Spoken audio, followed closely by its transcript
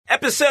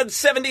Episode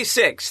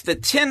 76, The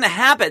 10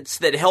 Habits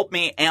That Help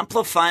Me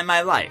Amplify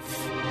My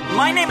Life.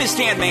 My name is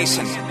Dan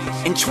Mason.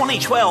 In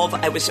 2012,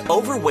 I was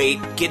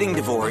overweight, getting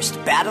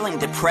divorced, battling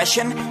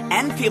depression,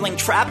 and feeling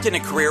trapped in a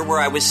career where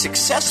I was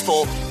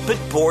successful but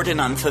bored and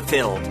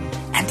unfulfilled.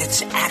 And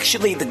it's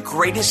actually the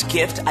greatest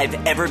gift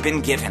I've ever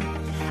been given.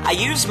 I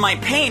used my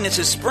pain as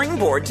a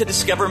springboard to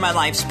discover my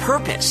life's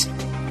purpose.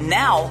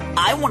 Now,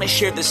 I want to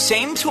share the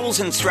same tools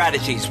and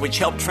strategies which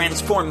help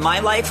transform my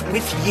life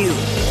with you,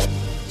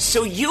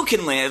 so you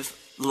can live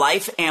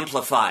Life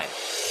Amplified.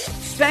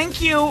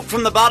 Thank you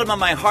from the bottom of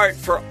my heart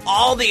for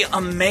all the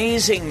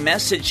amazing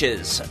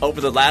messages over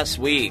the last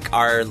week.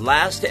 Our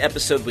last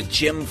episode with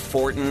Jim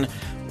Fortin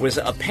was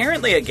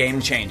apparently a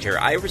game changer.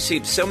 I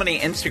received so many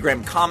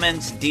Instagram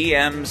comments,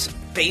 DMs,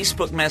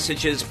 Facebook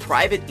messages,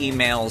 private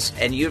emails,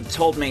 and you've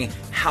told me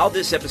how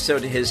this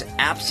episode has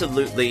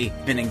absolutely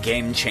been a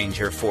game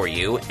changer for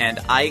you. And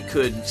I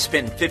could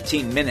spend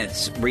 15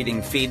 minutes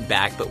reading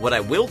feedback, but what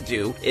I will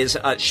do is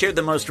share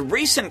the most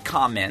recent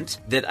comment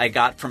that I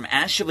got from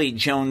Ashley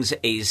Jones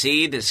AZ.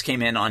 This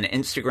came in on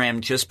Instagram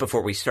just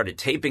before we started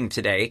taping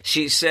today.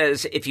 She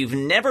says, if you've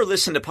never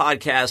listened to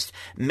podcasts,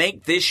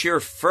 make this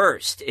your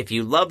first. If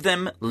you love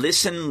them,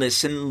 listen,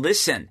 listen,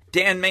 listen.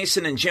 Dan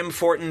Mason and Jim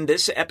Fortin,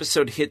 this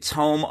episode hits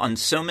home on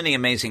so many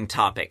amazing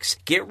topics.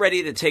 Get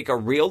ready to take a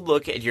real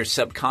look at your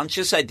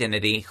subconscious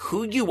identity,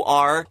 who you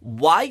are,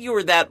 why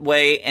you're that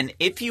way, and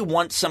if you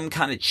want some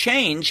kind of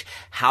change,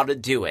 how to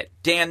do it.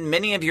 Dan,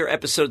 many of your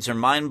episodes are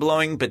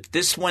mind-blowing, but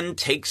this one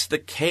takes the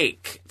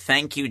cake.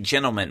 Thank you,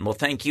 gentlemen. Well,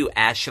 thank you,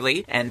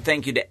 Ashley, and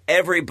thank you to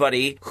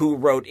everybody who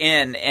wrote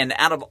in. And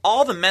out of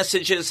all the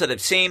messages that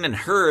I've seen and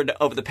heard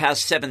over the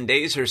past 7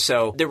 days or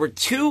so, there were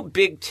two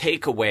big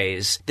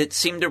takeaways that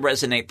seem to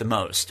resonate the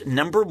most.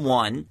 Number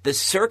one, the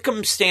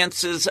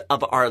circumstances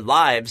of our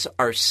lives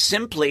are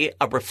simply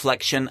a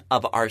reflection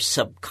of our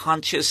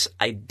subconscious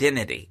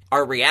identity.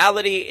 Our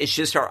reality is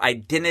just our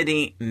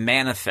identity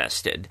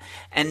manifested.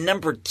 And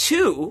number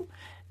two,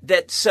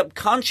 that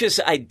subconscious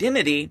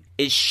identity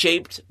is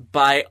shaped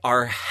by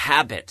our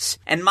habits.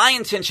 And my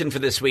intention for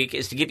this week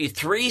is to give you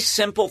 3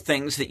 simple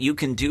things that you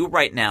can do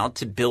right now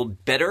to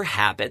build better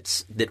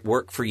habits that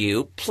work for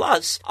you.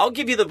 Plus, I'll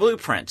give you the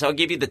blueprint. I'll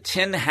give you the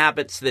 10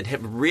 habits that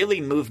have really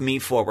moved me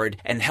forward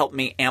and helped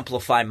me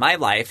amplify my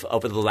life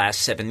over the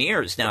last 7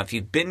 years. Now, if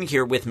you've been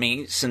here with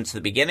me since the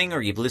beginning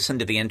or you've listened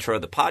to the intro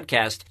of the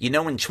podcast, you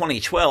know in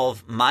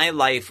 2012, my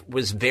life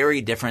was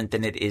very different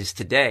than it is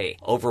today.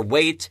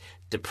 Overweight,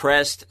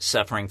 depressed,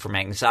 suffering from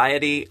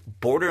anxiety,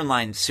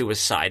 borderline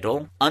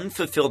suicidal,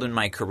 unfulfilled in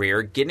my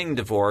career, getting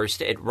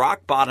divorced, at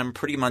rock bottom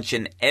pretty much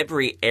in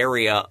every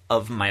area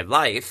of my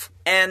life.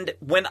 And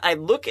when I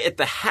look at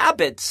the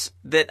habits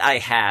that I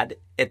had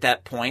at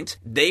that point,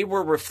 they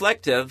were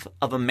reflective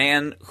of a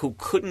man who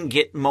couldn't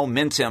get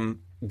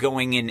momentum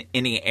going in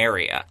any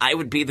area. I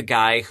would be the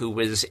guy who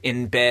was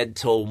in bed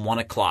till 1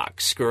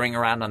 o'clock, screwing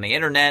around on the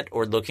internet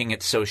or looking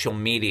at social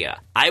media.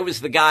 I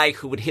was the guy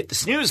who would hit the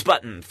snooze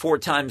button 4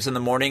 times in the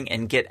morning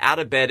and get out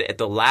of bed at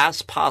the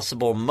last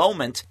possible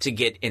moment to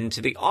get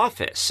into the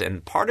office.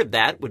 And part of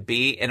that would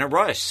be in a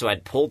rush. So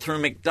I'd pull through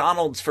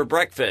McDonald's for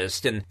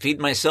breakfast and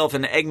feed myself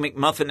an Egg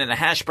McMuffin and a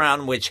hash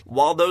brown, which,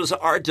 while those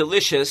are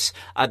delicious,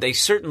 they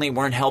certainly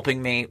weren't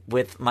helping me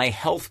with my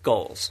health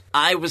goals.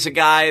 I was a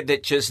guy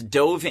that just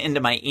dove into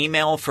my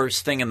email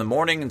first thing in the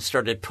morning and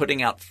started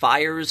putting out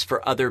fires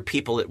for other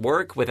people at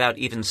work without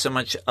even so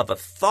much of a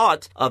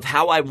thought of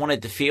how I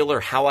wanted to feel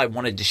or how I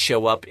wanted to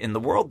show up in the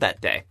world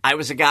that day. I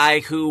was a guy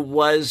who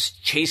was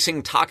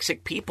chasing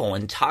toxic people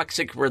and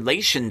toxic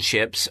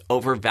relationships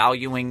over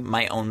valuing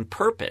my own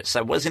purpose.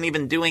 I wasn't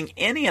even doing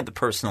any of the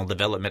personal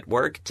development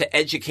work to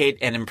educate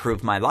and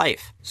improve my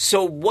life.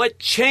 So what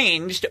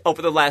changed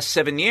over the last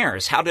 7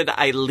 years? How did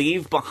I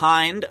leave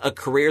behind a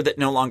career that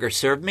no longer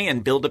served me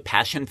and build a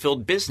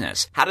passion-filled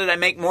business? How did I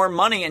make more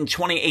money in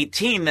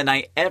 2018 than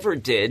I ever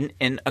did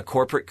in a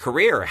corporate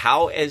career?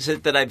 How is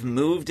it that I've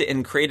moved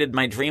and created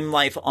my dream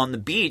life on the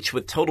beach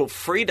with total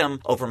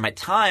freedom over my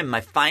time, my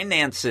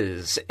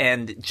finances,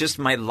 and just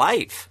my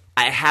life?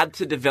 I had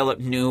to develop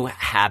new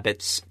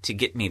habits to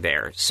get me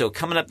there. So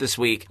coming up this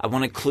week, I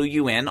want to clue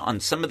you in on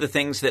some of the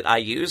things that I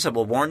use. I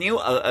will warn you,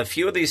 a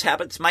few of these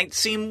habits might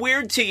seem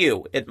weird to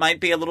you. It might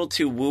be a little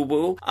too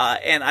woo-woo.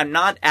 And I'm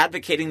not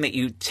advocating that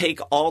you take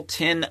all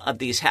 10 of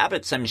these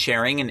habits I'm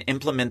sharing and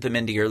implement them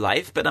into your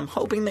life, but I'm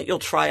hoping that you'll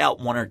try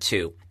out 1 or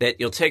 2, that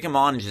you'll take them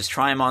on and just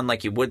try them on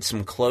like you would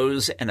some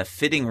clothes in a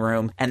fitting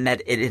room, and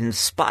that it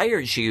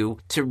inspires you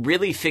to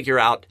really figure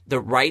out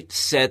the right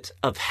set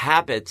of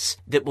habits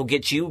that will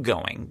get you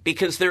going,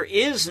 because there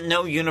is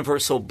no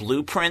universal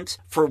blueprint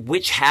for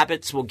which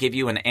habits will give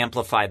you an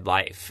amplified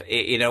life.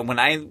 You know, when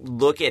I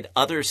look at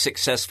other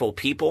successful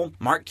people,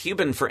 Mark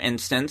Cuban, for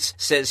instance,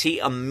 says he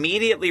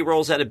immediately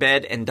rolls out of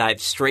bed and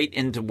dives straight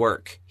into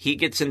work. He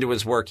gets into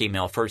his work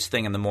email first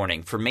thing in the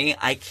morning. For me,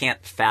 I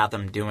can't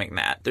fathom doing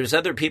that. There's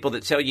other people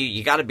that tell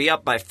you got to be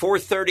up by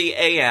 4:30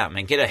 a.m.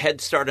 and get a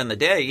head start on the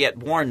day. Yet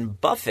Warren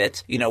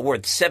Buffett,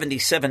 worth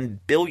 $77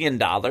 billion,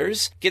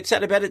 gets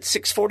out of bed at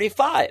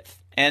 6:45.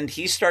 and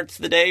he starts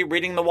the day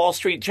reading the Wall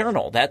Street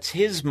Journal. That's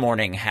his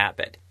morning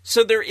habit.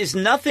 So there is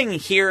nothing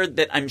here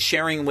that I'm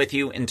sharing with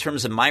you in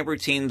terms of my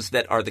routines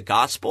that are the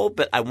gospel,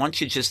 but I want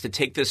you just to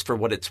take this for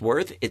what it's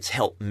worth. It's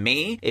helped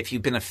me. If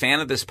you've been a fan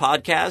of this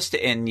podcast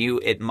and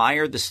you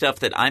admire the stuff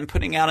that I'm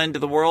putting out into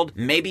the world,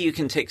 maybe you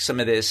can take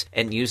some of this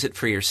and use it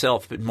for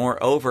yourself. But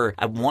moreover,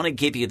 I want to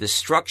give you the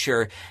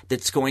structure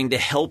that's going to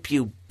help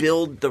you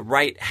build the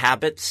right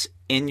habits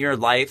in your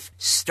life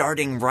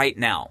starting right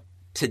now.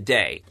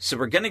 Today. So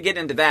we're going to get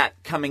into that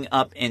coming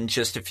up in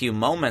just a few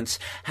moments.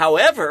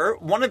 However,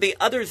 one of the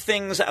other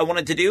things I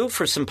wanted to do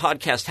for some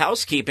podcast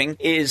housekeeping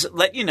is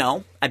let you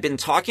know I've been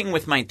talking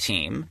with my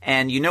team,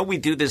 and we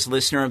do this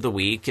Listener of the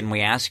Week, and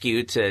we ask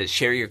you to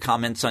share your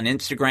comments on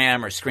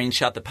Instagram or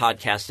screenshot the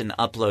podcast and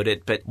upload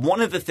it. But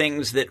one of the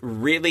things that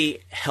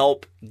really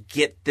help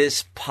get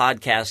this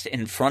podcast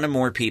in front of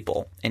more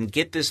people and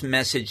get this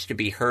message to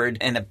be heard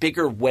in a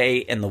bigger way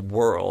in the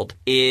world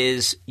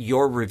is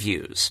your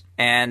reviews.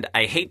 And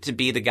I hate to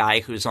be the guy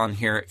who's on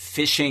here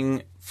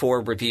fishing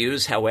for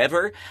reviews.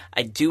 However,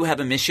 I do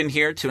have a mission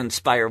here to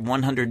inspire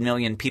 100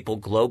 million people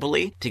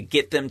globally, to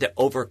get them to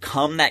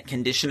overcome that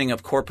conditioning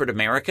of corporate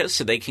America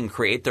so they can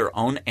create their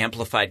own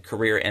amplified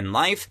career in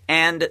life.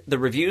 And the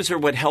reviews are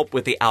what help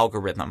with the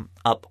algorithm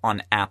up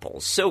on Apple.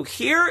 So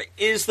here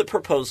is the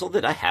proposal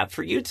that I have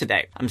for you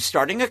today. I'm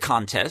starting a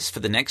contest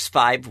for the next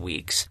 5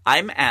 weeks.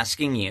 I'm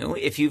asking you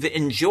if you've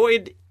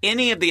enjoyed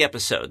any of the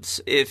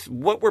episodes, if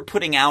what we're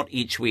putting out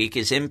each week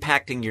is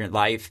impacting your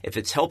life, if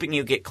it's helping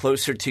you get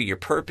closer to your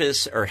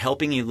purpose or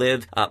helping you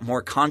live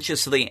more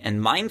consciously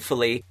and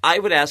mindfully, I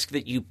would ask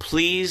that you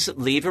please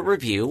leave a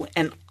review,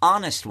 an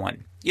honest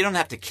one. You don't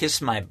have to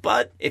kiss my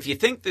butt. If you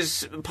think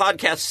this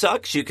podcast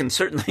sucks, you can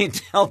certainly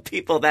tell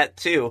people that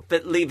too.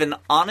 But leave an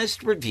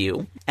honest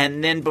review,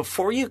 and then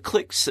before you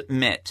click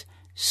submit,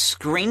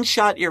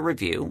 screenshot your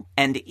review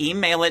and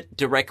email it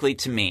directly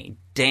to me,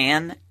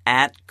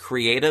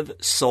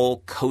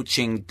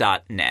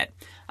 dan@creativesoulcoaching.net.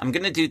 I'm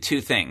going to do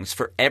 2 things.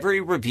 For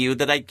every review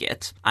that I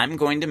get, I'm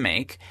going to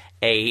make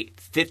a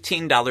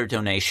 $15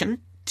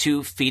 donation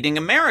to Feeding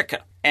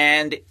America.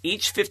 And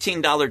each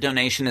 $15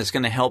 donation is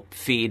going to help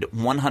feed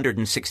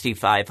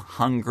 165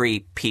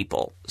 hungry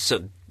people.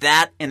 So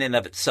that in and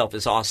of itself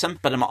is awesome.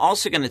 But I'm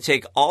also going to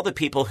take all the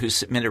people who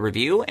submit a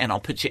review and I'll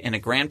put you in a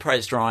grand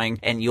prize drawing,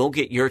 and you'll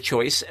get your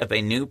choice of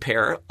a new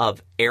pair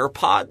of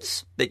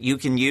AirPods that you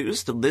can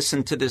use to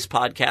listen to this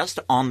podcast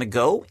on the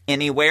go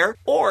anywhere.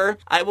 Or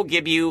I will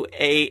give you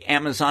a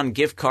Amazon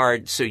gift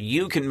card so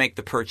you can make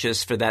the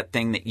purchase for that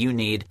thing that you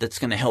need that's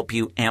going to help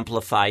you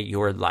amplify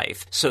your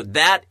life. So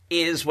that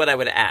is what I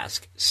would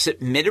ask.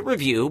 Submit a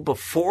review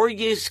before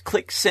you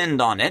click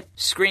send on it.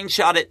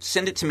 Screenshot it.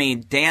 Send it to me,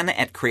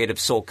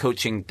 dan@creativesoulcoaching.net.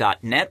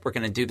 We're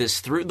going to do this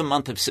through the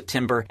month of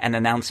September and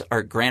announce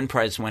our grand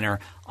prize winner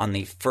on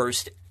the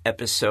first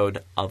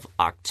episode of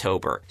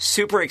October.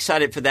 Super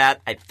excited for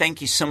that. I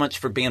thank you so much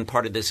for being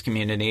part of this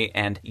community,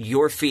 and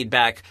your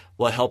feedback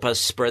will help us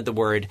spread the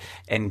word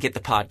and get the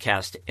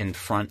podcast in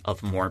front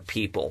of more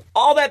people.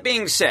 All that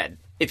being said,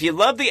 if you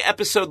loved the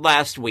episode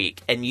last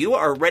week and you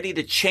are ready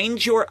to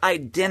change your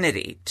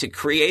identity to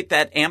create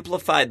that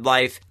amplified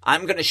life,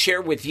 I'm going to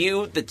share with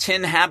you the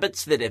 10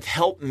 habits that have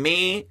helped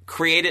me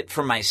create it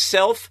for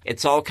myself.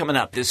 It's all coming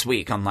up this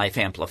week on Life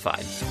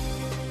Amplified.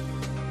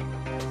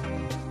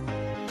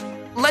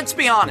 Let's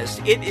be honest,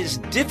 it is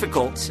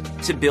difficult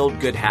to build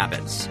good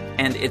habits.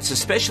 And it's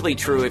especially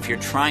true if you're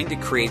trying to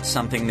create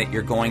something that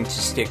you're going to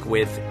stick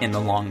with in the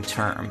long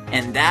term.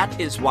 And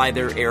that is why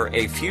there are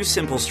a few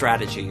simple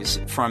strategies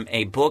from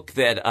a book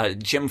that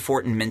Jim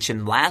Fortin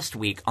mentioned last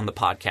week on the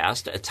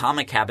podcast,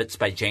 Atomic Habits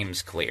by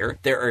James Clear.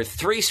 There are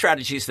 3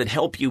 strategies that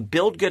help you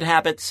build good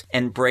habits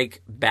and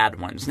break bad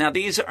ones. Now,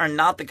 these are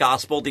not the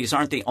gospel. These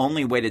aren't the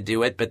only way to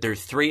do it, but they're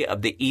 3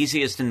 of the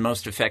easiest and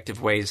most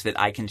effective ways that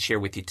I can share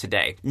with you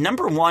today.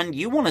 Number 1,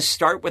 you want to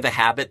start with a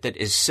habit that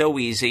is so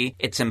easy,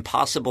 it's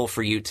impossible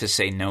for you to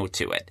say no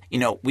to it.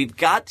 We've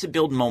got to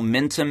build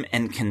momentum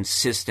and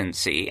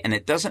consistency, and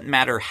it doesn't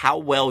matter how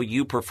well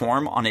you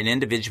perform on an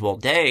individual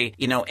day.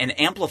 An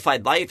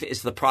amplified life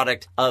is the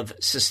product of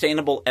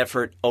sustainable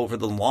effort over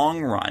the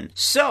long run.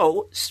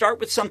 So start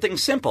with something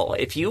simple.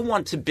 If you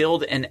want to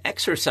build an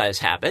exercise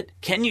habit,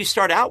 can you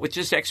start out with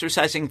just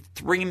exercising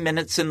 3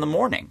 minutes in the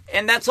morning?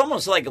 And that's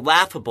almost like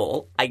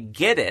laughable. I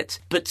get it,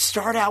 but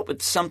start out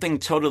with something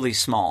totally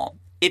small.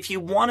 If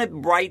you want to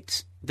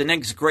write the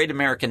next great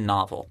American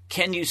novel,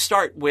 can you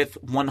start with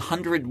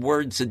 100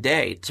 words a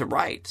day to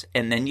write?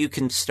 And then you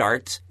can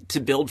start to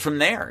build from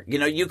there.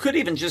 You could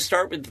even just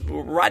start with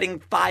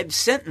writing 5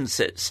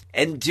 sentences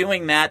and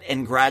doing that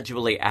and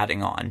gradually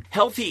adding on.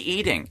 Healthy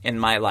eating in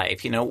my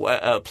life,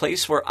 a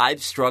place where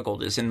I've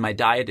struggled is in my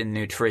diet and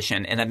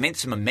nutrition. And I've made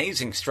some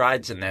amazing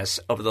strides in this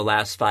over the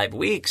last 5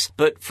 weeks.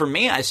 But for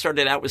me, I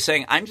started out with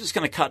saying, I'm just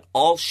going to cut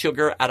all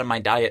sugar out of my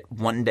diet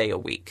 1 day a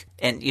week.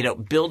 And,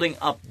 building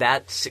up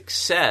that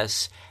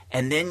success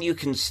And then you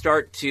can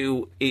start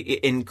to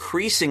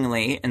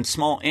increasingly in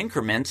small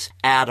increments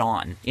add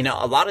on. You know,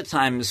 a lot of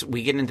times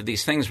we get into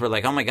these things where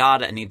like, oh my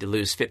God, I need to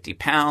lose 50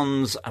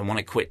 pounds. I want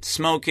to quit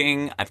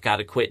smoking. I've got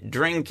to quit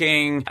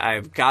drinking.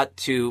 I've got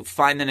to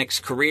find the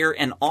next career.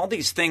 And all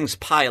these things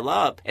pile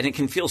up and it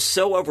can feel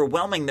so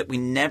overwhelming that we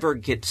never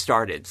get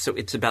started. So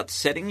it's about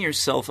setting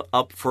yourself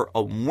up for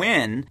a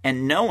win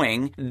and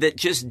knowing that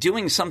just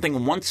doing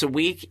something once a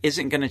week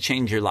isn't going to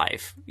change your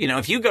life. You know,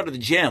 if you go to the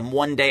gym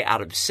one day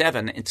out of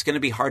 7, it's going to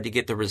be hard to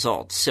get the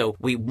results. So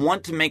we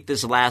want to make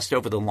this last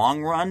over the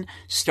long run,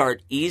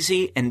 start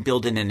easy and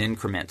build it in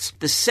increments.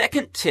 The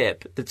second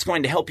tip that's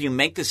going to help you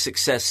make the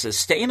success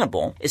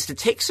sustainable is to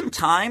take some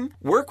time,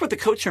 work with a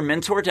coach or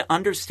mentor to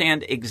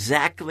understand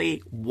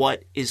exactly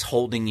what is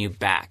holding you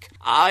back.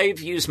 I've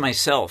used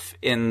myself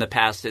in the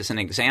past as an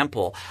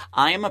example.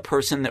 I am a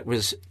person that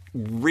was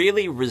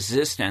really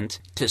resistant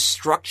to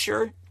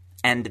structure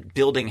and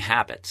building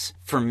habits.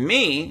 For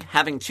me,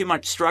 having too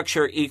much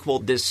structure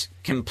equaled this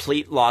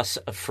complete loss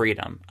of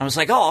freedom. I was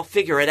like, oh, I'll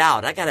figure it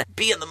out. I gotta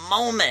be in the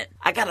moment.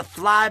 I gotta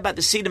fly by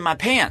the seat of my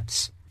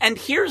pants. And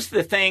here's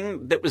the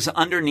thing that was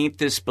underneath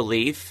this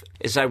belief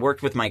as I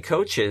worked with my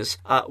coaches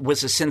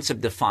was a sense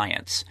of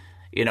defiance.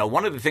 You know,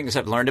 one of the things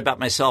I've learned about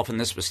myself, and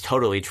this was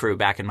totally true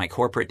back in my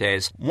corporate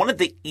days, one of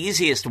the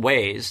easiest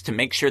ways to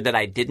make sure that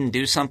I didn't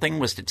do something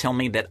was to tell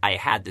me that I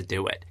had to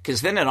do it.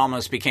 Because then it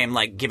almost became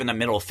like giving a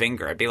middle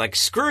finger. I'd be like,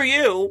 screw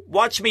you,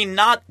 watch me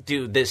not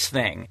do this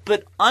thing.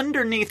 But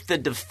underneath the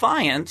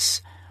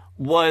defiance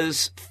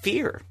was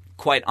fear.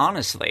 Quite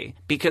honestly,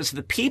 because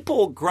the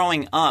people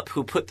growing up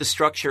who put the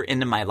structure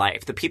into my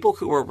life, the people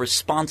who were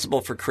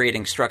responsible for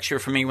creating structure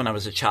for me when I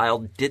was a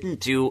child, didn't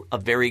do a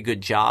very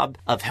good job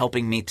of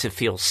helping me to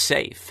feel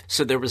safe.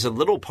 So there was a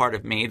little part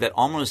of me that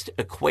almost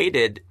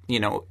equated,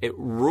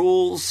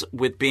 rules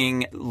with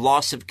being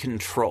loss of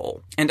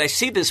control. And I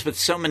see this with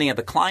so many of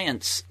the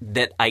clients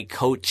that I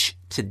coach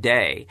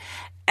today.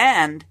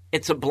 And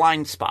it's a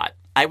blind spot.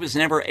 I was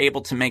never able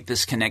to make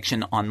this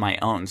connection on my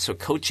own. So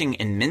coaching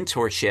and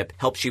mentorship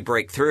helps you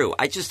break through.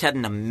 I just had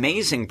an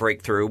amazing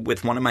breakthrough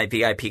with one of my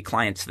VIP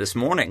clients this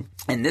morning.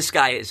 And this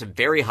guy is a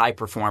very high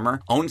performer,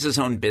 owns his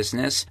own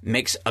business,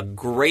 makes a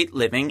great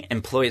living,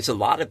 employs a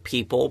lot of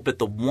people. But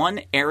the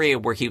one area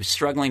where he was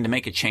struggling to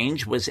make a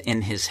change was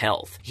in his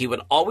health. He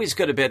would always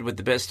go to bed with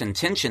the best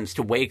intentions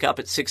to wake up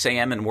at 6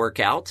 a.m. and work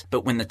out.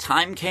 But when the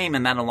time came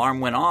and that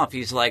alarm went off,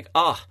 he's like,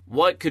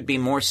 what could be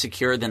more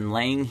secure than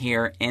laying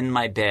here in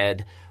my bed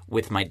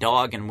with my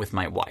dog and with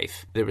my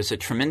wife? There was a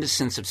tremendous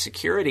sense of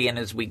security. And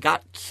as we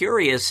got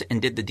curious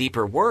and did the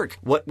deeper work,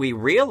 what we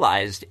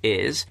realized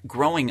is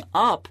growing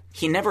up,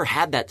 he never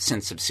had that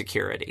sense of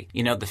security.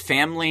 The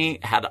family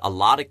had a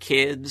lot of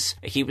kids.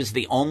 He was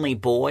the only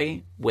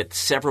boy with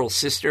several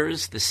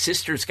sisters. The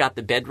sisters got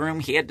the bedroom.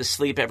 He had to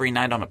sleep every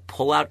night on a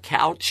pull-out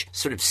couch,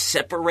 sort of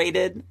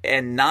separated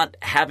and not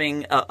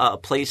having a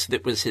place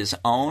that was his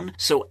own.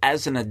 So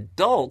as an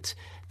adult,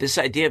 this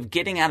idea of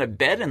getting out of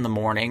bed in the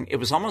morning, it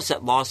was almost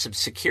that loss of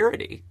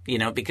security,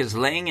 because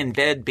laying in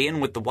bed, being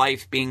with the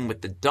wife, being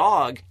with the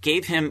dog,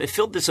 it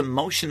filled this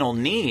emotional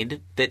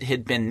need that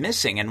had been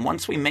missing. And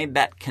once we made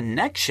that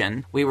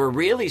connection, we were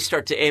really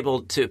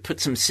able to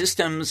put some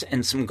systems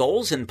and some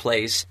goals in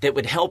place that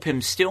would help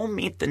him still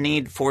meet the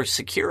need for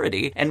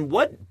security. And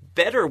what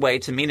better way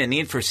to meet a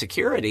need for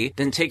security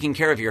than taking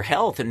care of your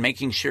health and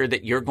making sure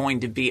that you're going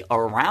to be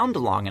around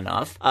long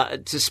enough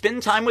to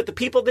spend time with the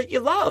people that you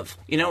love.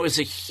 It was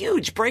a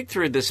huge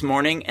breakthrough this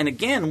morning. And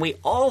again, we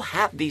all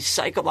have these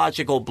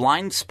psychological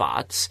blind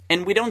spots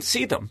and we don't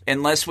see them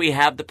unless we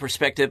have the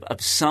perspective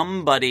of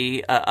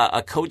somebody,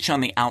 a coach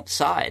on the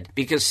outside,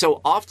 because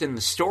so often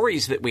the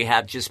stories that we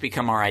have just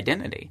become our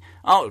identity.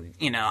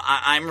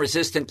 I'm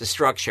resistant to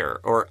structure,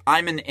 or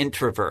I'm an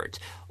introvert,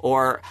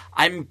 or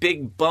I'm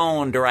big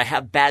boned, or I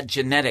have bad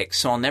genetics,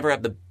 so I'll never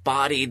have the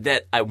body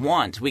that I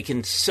want. We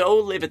can so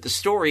live at the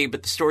story,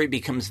 but the story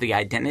becomes the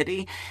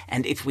identity.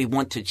 And if we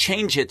want to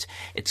change it,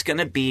 it's going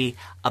to be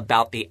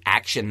about the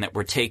action that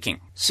we're taking.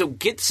 So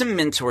get some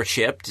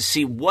mentorship to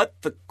see what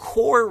the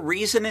core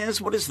reason is.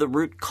 What is the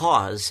root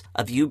cause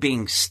of you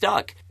being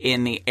stuck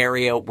in the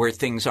area where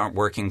things aren't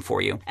working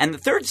for you? And the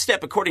third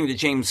step, according to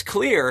James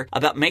Clear,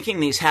 about making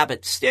these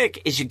habits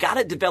stick is you got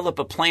to develop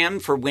a plan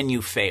for when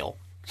you fail.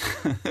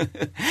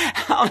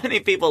 How many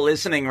people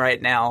listening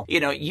right now,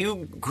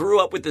 you grew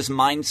up with this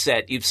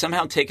mindset, you've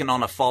somehow taken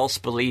on a false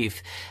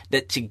belief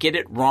that to get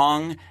it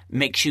wrong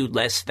makes you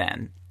less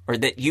than, or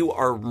that you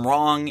are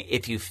wrong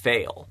if you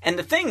fail. And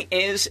the thing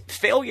is,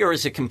 failure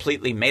is a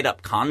completely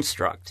made-up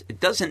construct. It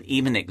doesn't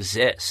even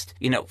exist.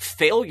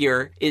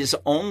 Failure is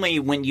only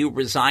when you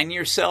resign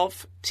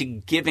yourself to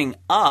giving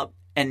up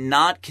and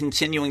not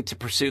continuing to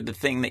pursue the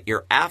thing that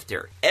you're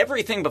after.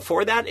 Everything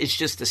before that is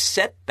just a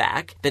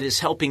setback that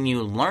is helping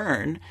you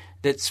learn,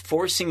 that's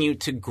forcing you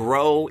to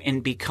grow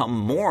and become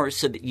more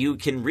so that you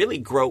can really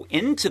grow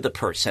into the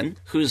person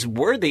who's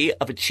worthy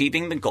of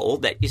achieving the goal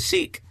that you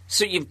seek.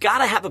 So you've got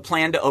to have a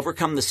plan to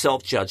overcome the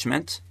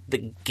self-judgment.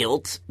 the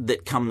guilt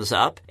that comes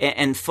up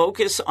and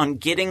focus on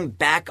getting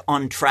back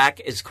on track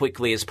as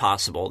quickly as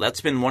possible.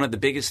 That's been one of the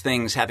biggest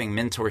things having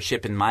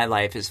mentorship in my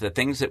life, is the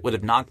things that would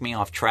have knocked me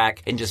off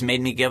track and just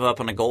made me give up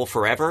on a goal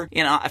forever.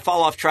 I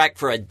fall off track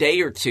for a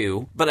day or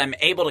two, but I'm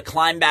able to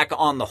climb back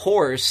on the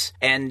horse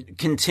and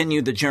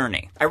continue the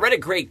journey. I read a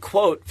great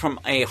quote from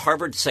a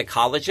Harvard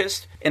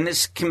psychologist, and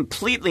this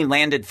completely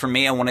landed for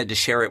me. I wanted to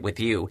share it with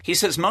you. He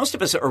says, most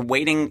of us are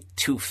waiting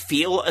to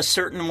feel a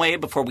certain way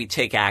before we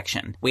take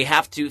action. We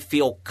have to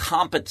feel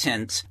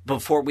competent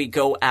before we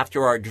go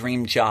after our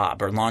dream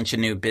job or launch a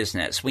new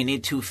business. We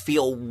need to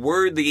feel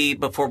worthy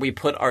before we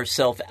put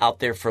ourselves out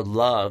there for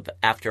love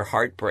after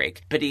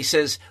heartbreak. But he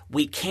says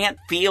we can't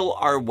feel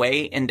our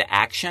way into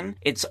action.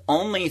 It's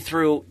only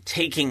through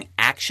taking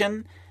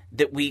action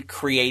that we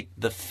create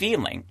the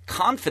feeling.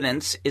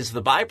 Confidence is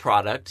the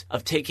byproduct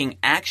of taking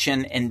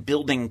action and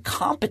building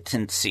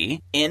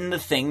competency in the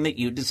thing that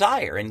you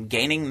desire and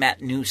gaining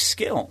that new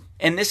skill.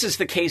 And this is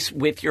the case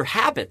with your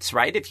habits,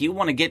 right? If you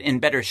want to get in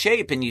better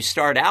shape and you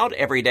start out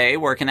every day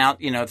working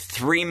out,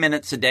 3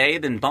 minutes a day,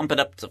 then bump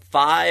it up to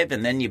 5,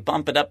 and then you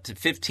bump it up to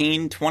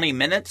 15, 20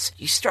 minutes,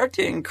 you start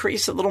to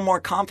increase a little more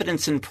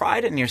confidence and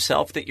pride in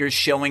yourself that you're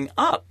showing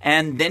up.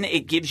 And then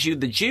it gives you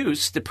the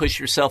juice to push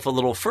yourself a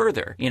little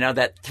further.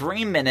 That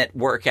 3-minute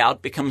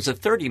workout becomes a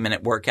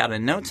 30-minute workout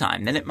in no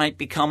time. Then it might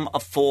become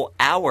a full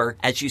hour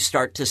as you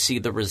start to see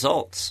the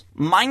results.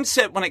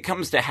 Mindset when it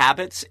comes to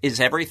habits is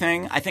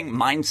everything. I think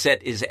mindset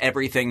is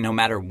everything no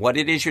matter what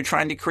it is you're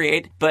trying to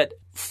create. But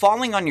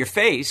falling on your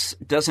face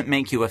doesn't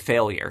make you a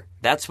failure.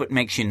 That's what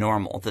makes you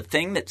normal. The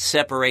thing that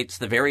separates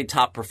the very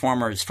top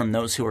performers from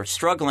those who are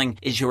struggling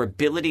is your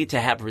ability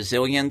to have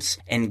resilience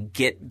and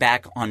get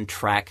back on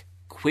track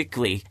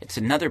quickly. It's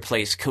another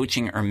place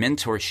coaching or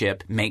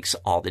mentorship makes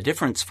all the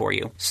difference for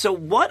you. So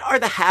what are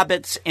the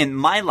habits in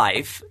my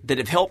life that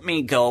have helped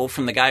me go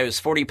from the guy who's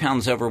 40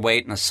 pounds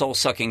overweight and a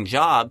soul-sucking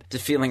job to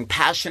feeling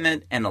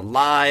passionate and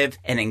alive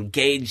and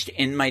engaged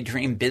in my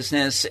dream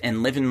business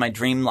and living my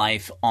dream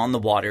life on the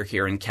water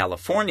here in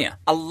California?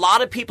 A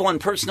lot of people in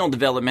personal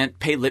development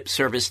pay lip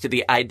service to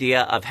the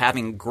idea of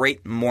having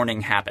great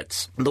morning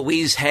habits.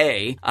 Louise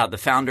Hay, the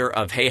founder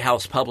of Hay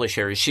House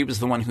Publishers, she was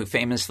the one who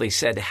famously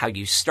said, how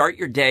you start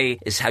your day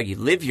is how you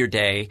live your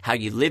day. How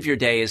you live your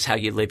day is how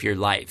you live your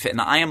life.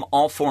 And I am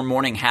all for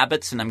morning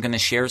habits, and I'm going to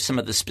share some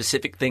of the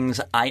specific things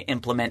I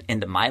implement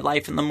into my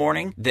life in the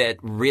morning that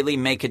really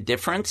make a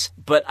difference.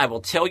 But I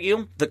will tell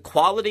you, the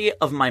quality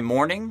of my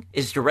morning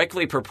is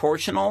directly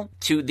proportional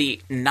to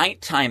the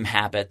nighttime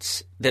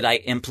habits that I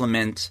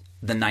implement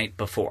the night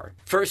before.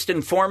 First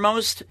and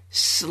foremost,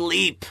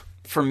 sleep.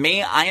 For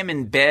me, I am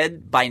in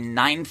bed by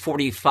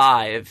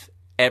 9:45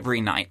 every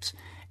night.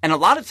 And a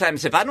lot of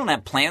times, if I don't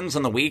have plans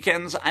on the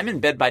weekends, I'm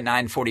in bed by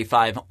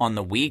 9:45 on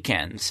the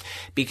weekends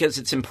because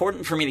it's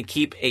important for me to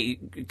keep a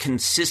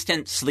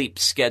consistent sleep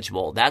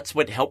schedule. That's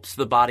what helps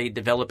the body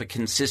develop a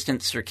consistent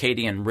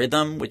circadian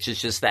rhythm, which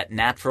is just that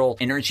natural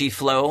energy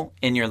flow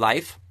in your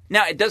life.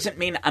 Now, it doesn't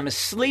mean I'm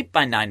asleep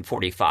by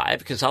 9:45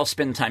 because I'll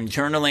spend time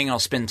journaling, I'll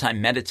spend time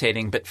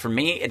meditating. But for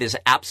me, it is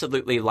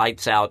absolutely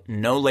lights out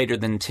no later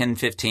than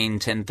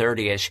 10:15,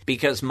 10:30-ish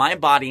because my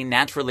body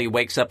naturally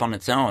wakes up on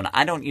its own.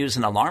 I don't use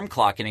an alarm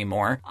clock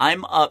anymore.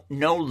 I'm up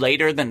no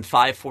later than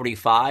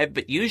 5:45,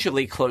 but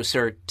usually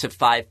closer to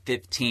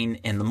 5:15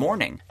 in the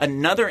morning.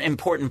 Another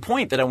important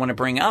point that I want to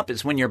bring up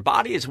is when your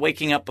body is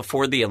waking up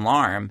before the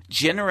alarm,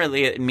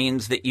 generally it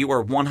means that you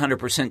are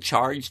 100%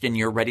 charged and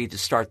you're ready to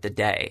start the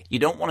day. You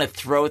don't want to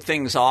throw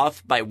things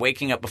off by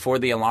waking up before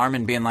the alarm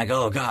and being like,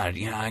 oh God,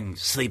 I can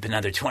sleep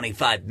another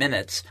 25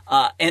 minutes.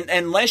 And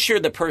unless you're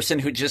the person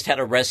who just had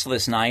a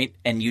restless night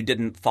and you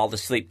didn't fall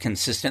asleep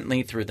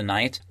consistently through the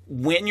night,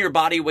 when your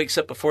body wakes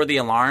up before the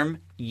alarm,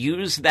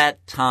 use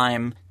that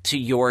time to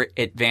your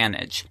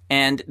advantage.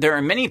 And there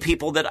are many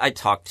people that I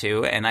talk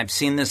to, and I've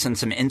seen this in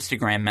some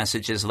Instagram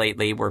messages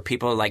lately where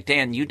people are like,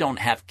 Dan, you don't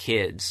have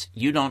kids.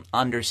 You don't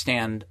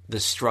understand the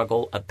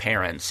struggle of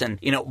parents. And,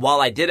 while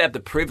I did have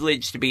the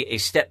privilege to be a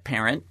step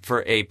parent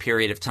for a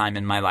period of time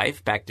in my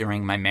life back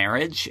during my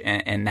marriage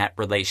and that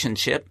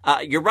relationship,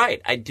 you're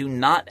right. I do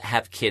not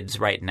have kids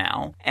right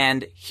now.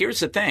 And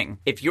here's the thing.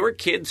 If your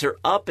kids are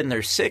up and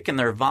they're sick and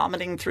they're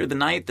vomiting through the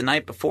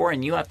night before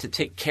and you have to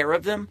take care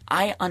of them,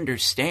 I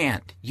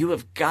understand. You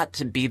have got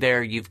to be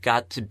there. You've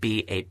got to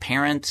be a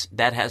parent.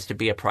 That has to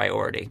be a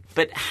priority.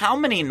 But how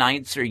many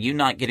nights are you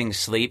not getting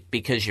sleep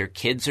because your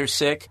kids are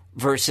sick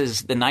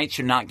versus the nights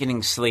you're not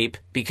getting sleep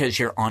because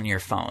you're on your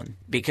phone,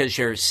 because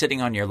you're sitting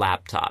on your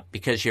laptop,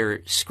 because you're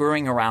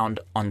screwing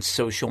around on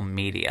social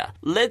media?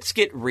 Let's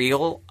get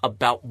real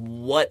about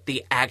what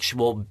the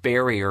actual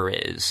barrier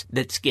is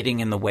that's getting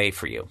in the way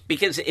for you.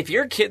 Because if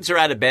your kids are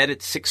out of bed at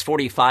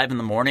 6:45 in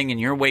the morning and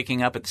you're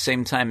waking up at the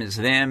same time as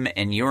them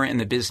and you're in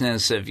the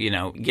business of,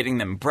 getting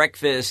them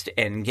breakfast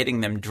and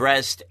getting them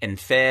dressed and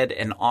fed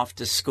and off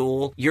to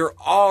school, you're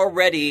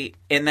already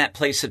in that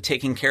place of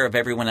taking care of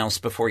everyone else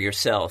before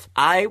yourself. yourself,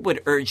 I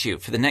would urge you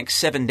for the next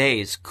 7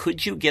 days,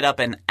 could you get up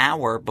an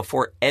hour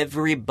before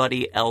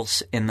everybody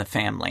else in the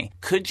family?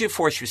 Could you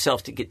force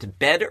yourself to get to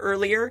bed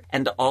earlier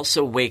and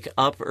also wake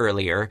up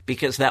earlier?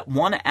 Because that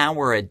 1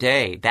 hour a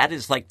day, that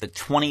is like the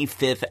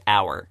 25th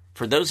hour.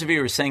 For those of you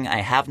who are saying,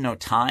 I have no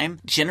time,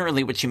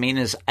 generally what you mean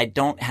is I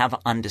don't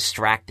have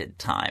undistracted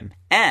time.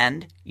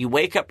 And you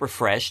wake up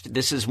refreshed.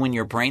 This is when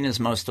your brain is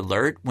most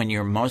alert, when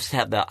you most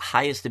have the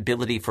highest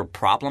ability for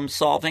problem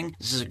solving.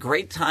 This is a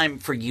great time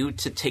for you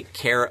to take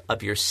care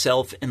of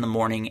yourself in the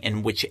morning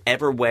in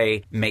whichever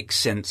way makes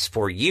sense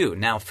for you.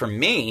 Now, for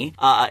me,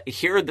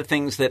 here are the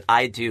things that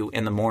I do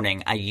in the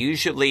morning. I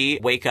usually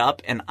wake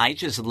up and I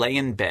just lay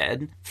in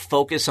bed,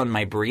 focus on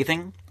my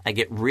breathing. I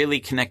get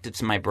really connected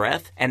to my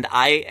breath, and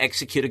I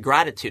execute a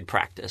gratitude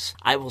practice.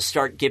 I will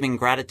start giving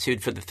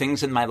gratitude for the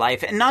things in my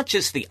life, and not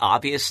just the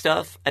obvious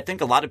stuff. I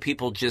think a lot of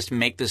people just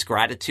make this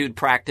gratitude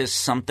practice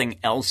something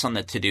else on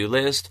the to-do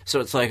list. So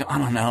it's like, I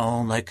don't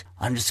know, like,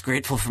 I'm just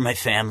grateful for my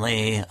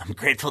family. I'm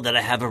grateful that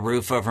I have a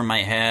roof over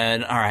my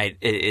head. All right,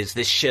 is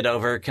this shit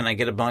over? Can I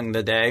get a bung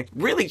today?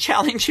 Really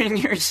challenging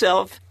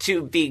yourself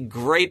to be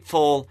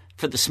grateful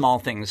for the small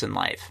things in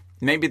life.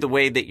 Maybe the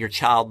way that your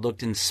child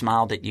looked and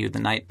smiled at you the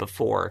night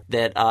before,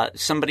 that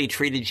somebody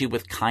treated you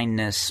with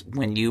kindness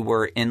when you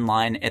were in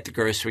line at the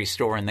grocery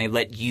store and they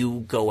let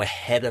you go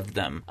ahead of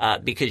them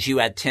because you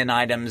had 10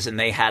 items and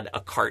they had a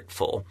cart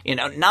full. You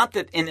know, not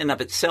that in and of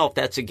itself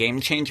that's a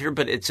game changer,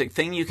 but it's a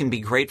thing you can be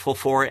grateful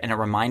for and a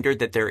reminder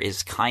that there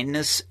is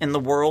kindness in the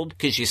world,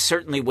 because you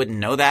certainly wouldn't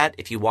know that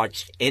if you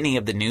watched any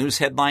of the news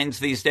headlines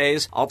these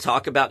days. I'll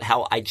talk about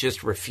how I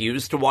just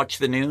refuse to watch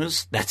the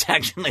news. That's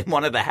actually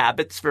one of the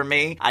habits for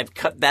me. I've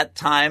cut that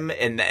time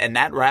and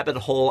that rabbit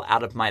hole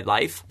out of my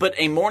life. But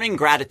a morning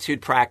gratitude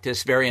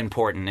practice, very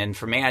important. And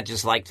for me, I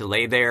just like to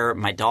lay there.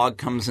 My dog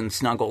comes and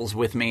snuggles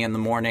with me in the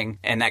morning,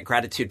 and that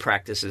gratitude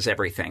practice is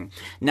everything.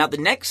 Now, the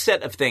next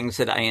set of things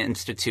that I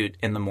institute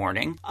in the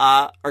morning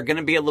are going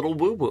to be a little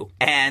woo-woo.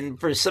 And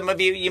for some of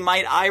you, you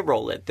might eye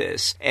roll at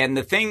this. And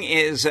the thing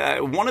is,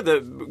 one of the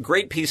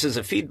great pieces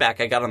of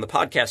feedback I got on the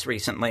podcast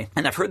recently,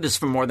 and I've heard this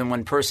from more than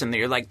one person, that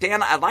you're like,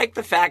 Dan, I like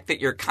the fact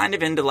that you're kind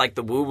of into like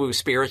the woo-woo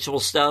spiritual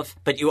stuff,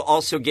 but you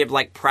also give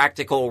like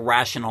practical,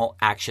 rational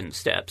action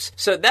steps.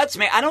 So that's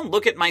me. I don't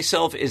look at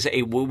myself as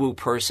a woo-woo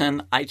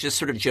person. I just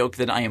sort of joke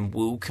that I am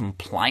woo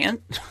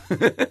compliant.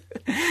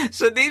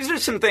 So these are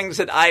some things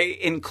that I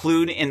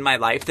include in my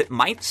life that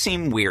might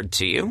seem weird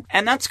to you,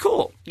 and that's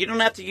cool. You don't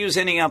have to use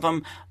any of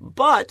them,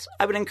 but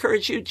I would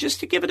encourage you just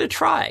to give it a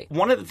try.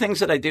 One of the things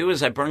that I do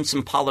is I burn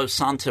some Palo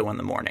Santo in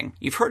the morning.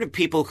 You've heard of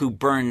people who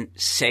burn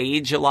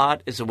sage a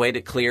lot as a way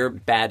to clear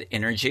bad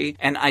energy,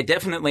 and I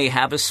definitely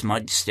have a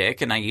smudge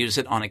stick, and I use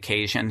it on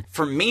occasion.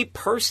 For me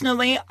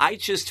personally, I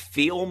just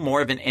feel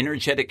more of an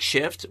energetic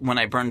shift when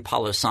I burn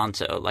Palo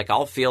Santo. Like,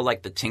 I'll feel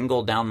like the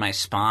tingle down my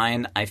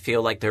spine. I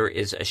feel like there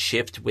is a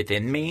shift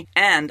within me,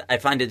 and I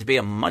find it to be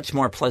a much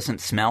more pleasant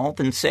smell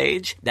than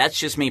sage. That's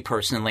just me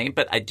personally,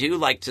 but I do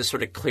like to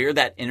sort of clear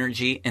that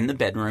energy in the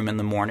bedroom in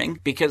the morning,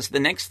 because the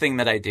next thing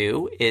that I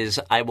do is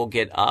I will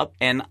get up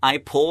and I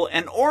pull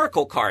an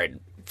oracle card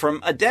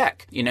from a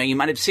deck. You know, you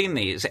might have seen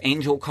these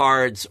angel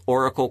cards,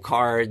 oracle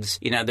cards.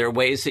 You know, there are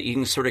ways that you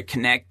can sort of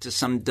connect to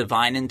some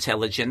divine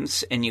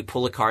intelligence, and you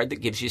pull a card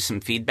that gives you some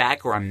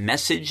feedback or a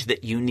message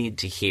that you need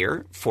to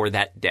hear for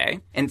that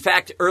day. In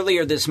fact,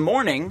 earlier this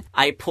morning,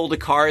 I pulled a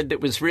card that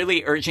was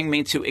really urging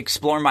me to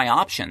explore my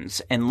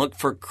options and look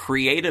for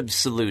creative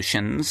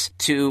solutions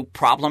to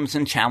problems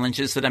and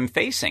challenges that I'm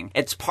facing.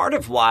 It's part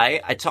of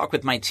why I talked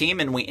with my team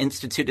and we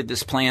instituted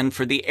this plan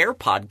for the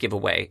AirPod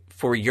giveaway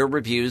for your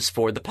reviews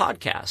for the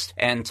podcast,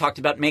 and talked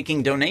about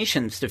making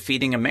donations to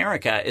Feeding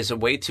America as a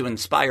way to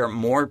inspire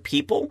more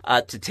people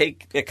to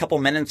take a couple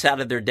minutes out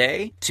of their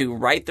day to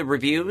write the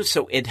reviews,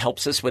 so it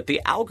helps us with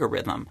the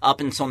algorithm. Up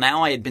until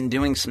now, I had been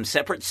doing some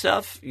separate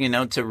stuff, you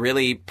know, to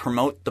really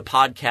promote the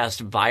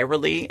podcast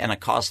virally in a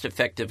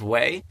cost-effective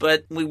way,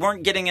 but we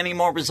weren't getting any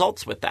more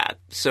results with that.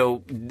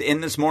 So in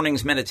this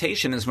morning's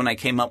meditation is when I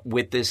came up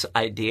with this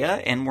idea,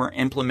 and we're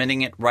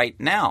implementing it right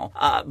now.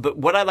 But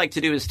what I like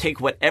to do is take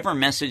whatever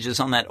messages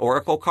on that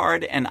oracle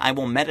card, and I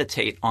will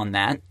meditate on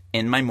that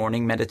in my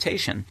morning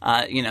meditation.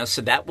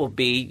 So that will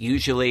be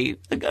usually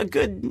a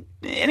good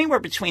anywhere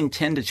between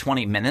 10 to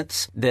 20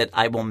 minutes that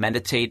I will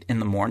meditate in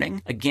the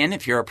morning. Again,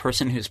 if you're a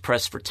person who's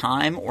pressed for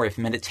time, or if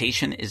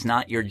meditation is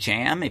not your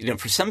jam, you know,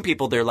 for some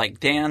people, they're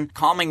like, Dan,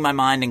 calming my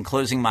mind and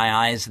closing my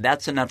eyes,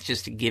 that's enough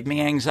just to give me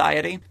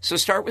anxiety. So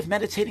start with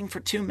meditating for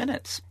 2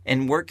 minutes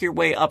and work your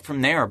way up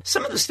from there.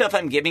 Some of the stuff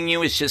I'm giving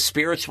you is just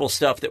spiritual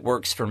stuff that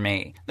works for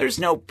me. There's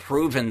no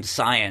proven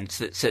science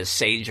that says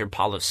sage or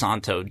Palo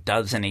Santo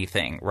does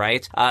anything,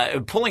 right?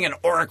 Pulling an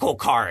oracle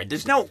card,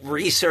 there's no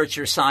research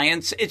or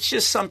science. It's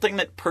just something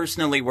that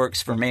personally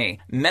works for me.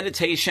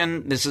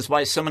 Meditation, this is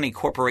why so many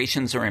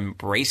corporations are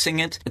embracing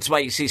it. It's why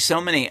you see so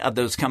many of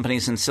those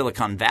companies in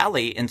Silicon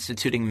Valley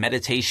instituting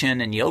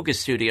meditation and yoga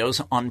studios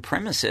on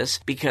premises,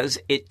 because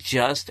it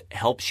just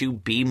helps you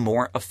be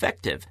more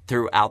effective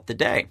throughout the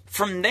day.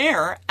 From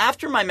there,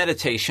 after my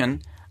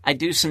meditation, I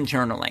do some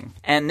journaling.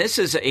 And this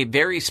is a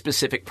very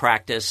specific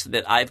practice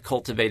that I've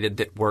cultivated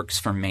that works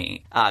for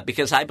me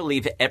because I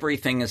believe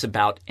everything is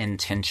about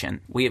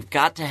intention. We have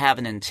got to have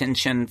an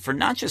intention for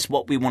not just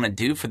what we want to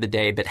do for the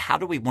day, but how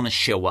do we want to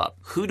show up?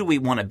 Who do we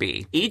want to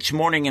be? Each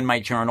morning in my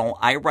journal,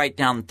 I write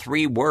down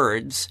 3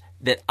 words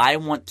that I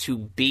want to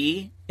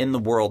be in the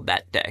world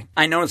that day.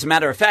 I know, as a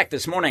matter of fact,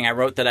 this morning I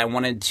wrote that I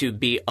wanted to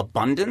be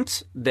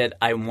abundant, that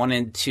I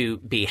wanted to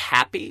be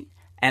happy,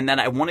 and that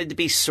I wanted to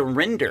be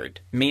surrendered,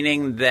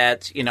 meaning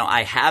that,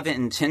 I have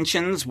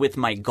intentions with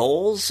my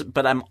goals,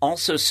 but I'm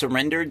also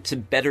surrendered to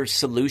better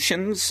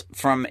solutions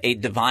from a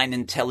divine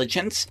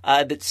intelligence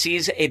that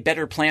sees a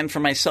better plan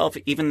for myself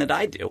even than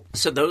I do.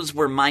 So those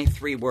were my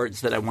 3 words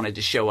that I wanted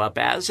to show up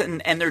as,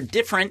 and they're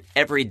different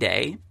every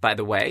day, by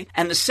the way.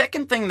 And the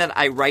second thing that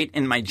I write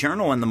in my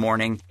journal in the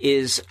morning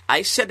is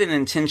I set an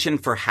intention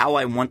for how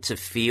I want to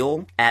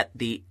feel at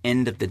the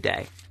end of the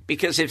day.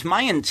 Because if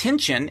my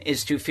intention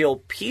is to feel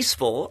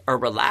peaceful or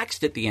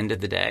relaxed at the end of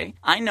the day,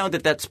 I know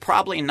that that's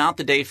probably not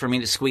the day for me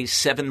to squeeze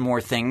 7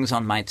 more things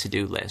on my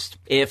to-do list.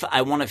 If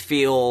I want to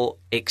feel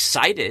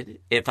excited,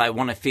 if I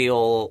want to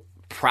feel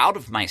proud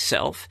of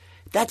myself,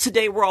 that's a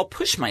day where I'll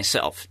push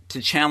myself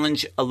to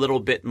challenge a little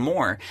bit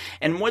more.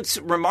 And what's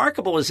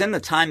remarkable is in the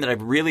time that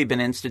I've really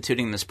been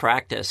instituting this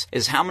practice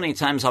is how many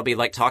times I'll be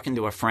talking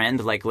to a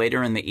friend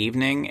later in the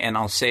evening and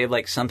I'll say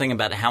something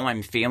about how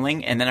I'm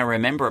feeling. And then I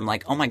remember I'm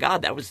like, oh my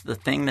God, that was the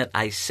thing that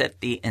I set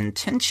the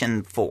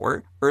intention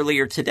for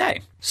earlier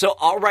today. So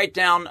I'll write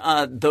down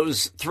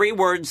those 3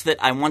 words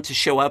that I want to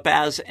show up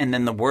as and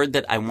then the word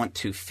that I want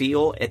to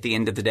feel at the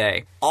end of the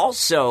day.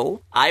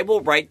 Also, I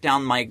will write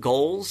down my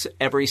goals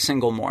every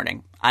single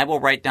morning. I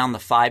will write down the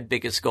 5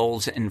 biggest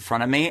goals in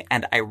front of me,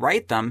 and I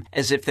write them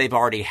as if they've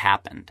already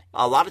happened.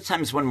 A lot of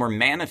times when we're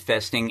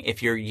manifesting,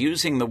 if you're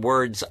using the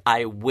words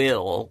I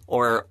will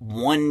or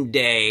one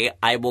day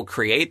I will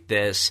create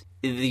this,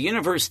 the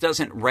universe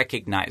doesn't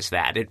recognize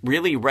that. It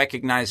really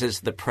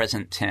recognizes the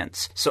present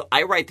tense. So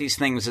I write these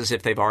things as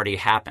if they've already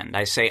happened.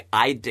 I say,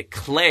 I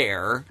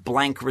declare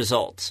blank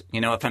results,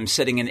 if I'm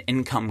setting an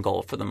income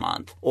goal for the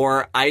month.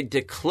 Or I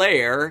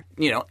declare,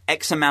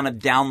 X amount of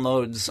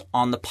downloads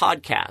on the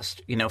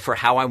podcast, for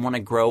how I want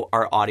to grow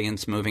our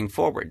audience moving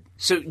forward.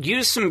 So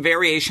use some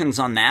variations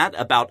on that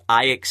about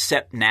I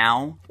accept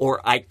now,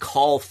 or I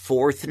call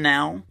forth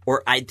now,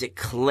 or I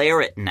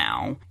declare it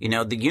now.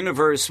 The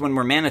universe, when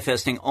we're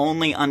manifesting,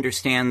 only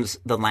understands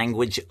the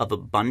language of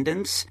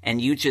abundance,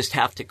 and you just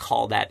have to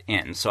call that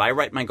in. So I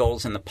write my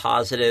goals in the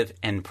positive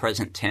and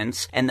present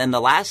tense. And then the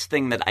last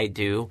thing that I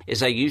do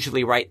is I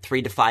usually write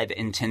 3 to 5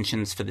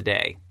 intentions for the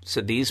day.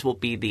 So these will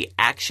be the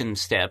action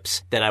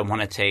steps that I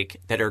want to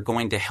take that are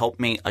going to help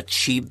me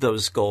achieve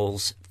those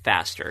goals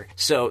faster.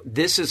 So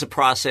this is a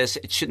process.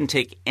 It shouldn't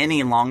take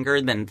any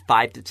longer than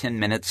 5 to 10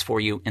 minutes for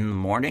you in the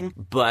morning,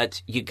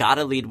 but you got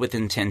to lead with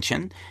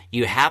intention.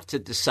 You have to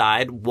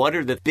decide what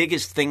are the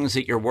biggest things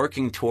that you're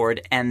working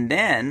toward, and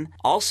then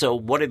also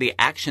what are the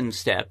action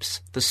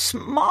steps, the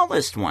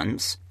smallest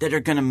ones that are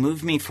going to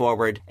move me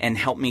forward and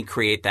help me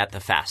create that the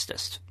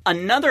fastest.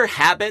 Another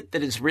habit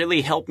that has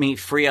really helped me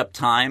free up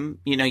time,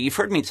 you've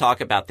heard me talk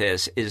about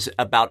this, is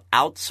about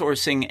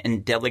outsourcing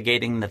and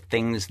delegating the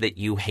things that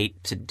you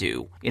hate to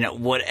do.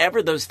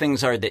 Whatever those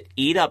things are that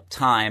eat up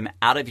time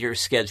out of your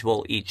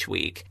schedule each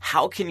week,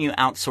 how can you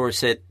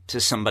outsource it to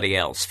somebody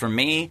else? For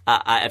me,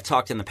 I've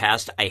talked in the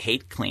past, I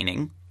hate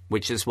cleaning,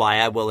 which is why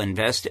I will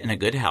invest in a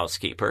good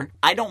housekeeper.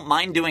 I don't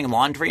mind doing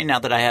laundry now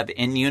that I have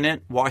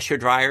in-unit washer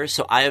dryers,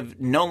 so I have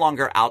no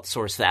longer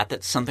outsourced that.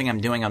 That's something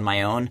I'm doing on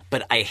my own,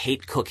 but I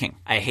hate cooking.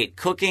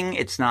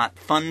 It's not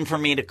fun for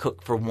me to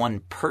cook for one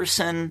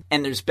person,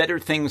 and there's better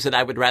things that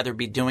I would rather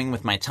be doing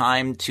with my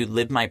time to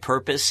live my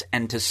purpose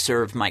and to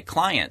serve my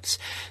clients.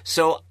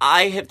 So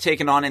I have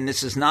taken on, and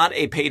this is not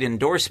a paid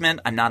endorsement,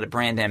 I'm not a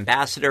brand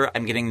ambassador,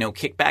 I'm getting no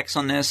kickbacks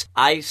on this.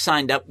 I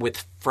signed up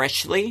with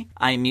Freshly.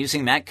 I'm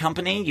using that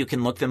company. You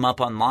can look them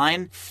up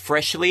online.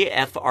 Freshly,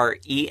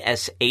 Freshly.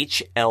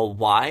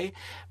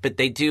 But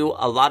they do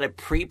a lot of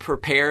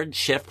pre-prepared,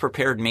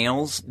 chef-prepared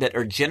meals that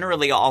are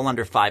generally all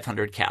under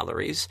 500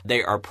 calories.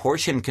 They are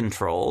portion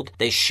controlled.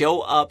 They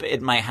show up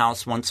at my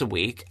house once a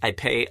week. I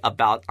pay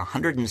about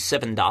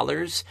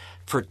 $107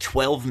 for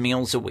 12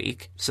 meals a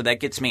week. So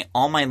that gets me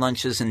all my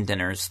lunches and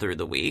dinners through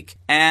the week.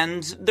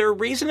 And they're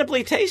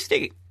reasonably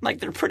tasty.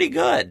 They're pretty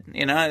good,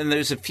 and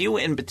there's a few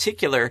in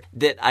particular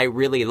that I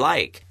really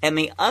like. And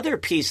the other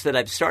piece that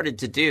I've started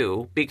to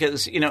do,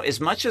 because, as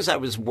much as I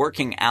was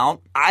working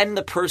out, I'm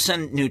the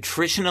person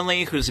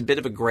nutritionally who's a bit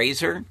of a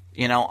grazer.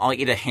 I'll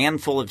eat a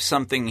handful of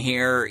something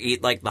here,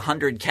 eat the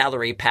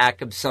 100-calorie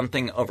pack of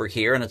something over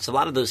here, and it's a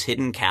lot of those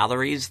hidden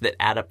calories that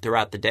add up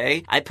throughout the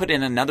day. I put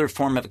in another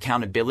form of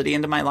accountability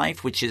into my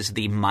life, which is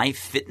the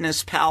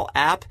MyFitnessPal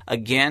app.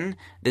 Again,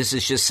 this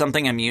is just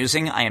something I'm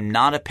using. I am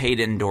not a paid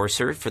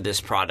endorser for this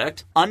product.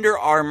 Under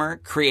Armour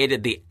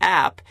created the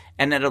app,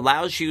 and it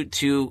allows you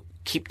to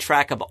keep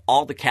track of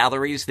all the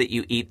calories that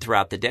you eat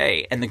throughout the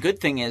day. And the good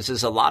thing is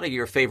a lot of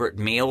your favorite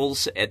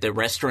meals at the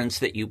restaurants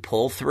that you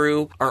pull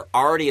through are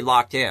already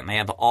locked in. They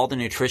have all the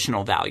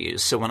nutritional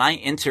values. So when I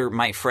enter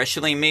my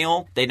Freshly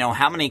meal, they know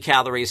how many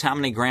calories, how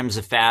many grams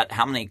of fat,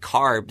 how many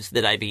carbs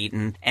that I've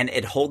eaten, and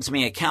it holds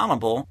me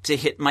accountable to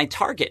hit my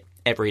target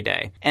every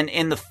day. And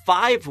in the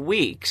 5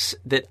 weeks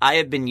that I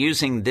have been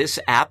using this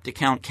app to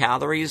count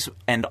calories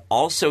and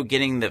also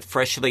getting the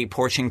Freshly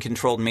portion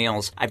controlled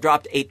meals, I've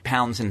dropped 8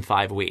 pounds in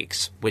 5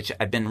 weeks, which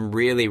I've been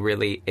really,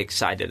 really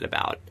excited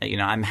about.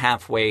 I'm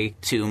halfway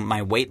to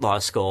my weight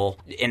loss goal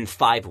in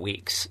 5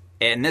 weeks.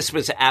 And this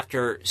was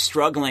after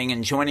struggling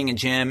and joining a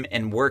gym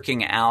and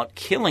working out,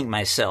 killing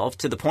myself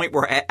to the point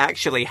where I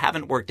actually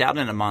haven't worked out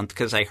in a month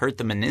because I hurt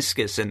the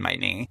meniscus in my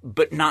knee,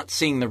 but not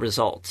seeing the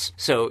results.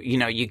 So,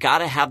 you got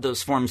to have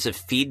those forms of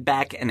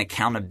feedback and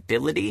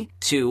accountability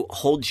to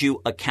hold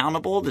you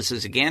accountable. This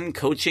is, again,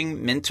 coaching,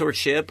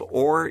 mentorship,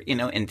 or,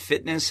 in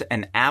fitness,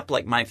 an app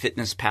like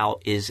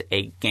MyFitnessPal is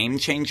a game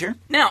changer.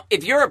 Now,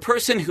 if you're a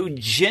person who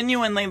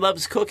genuinely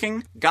loves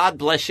cooking, God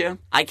bless you.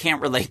 I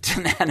can't relate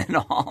to that at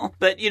all.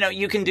 But,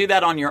 you can do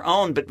that on your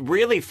own, but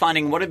really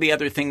finding what are the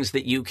other things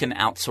that you can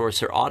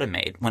outsource or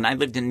automate. When I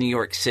lived in New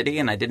York City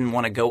and I didn't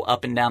want to go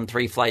up and down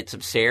 3 flights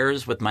of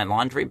stairs with my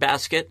laundry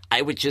basket,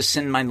 I would just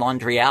send my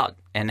laundry out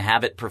and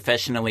have it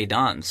professionally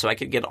done. So I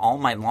could get all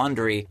my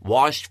laundry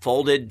washed,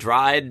 folded,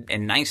 dried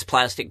in nice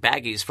plastic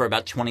baggies for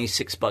about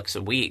 $26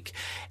 a week.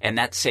 And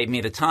that saved me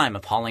the time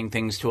of hauling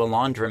things to a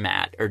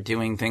laundromat or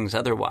doing things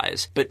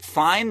otherwise. But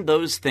find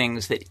those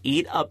things that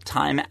eat up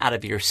time out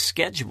of your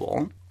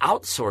schedule,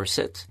 outsource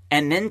it,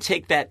 and then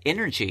take that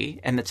energy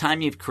and the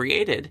time you've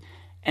created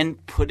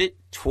and put it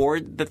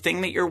toward the thing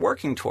that you're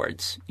working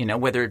towards,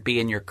 whether it be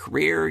in your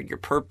career, your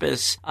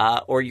purpose,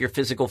 or your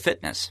physical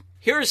fitness.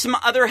 Here are some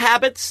other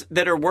habits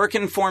that are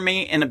working for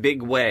me in a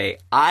big way.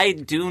 I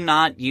do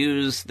not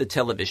use the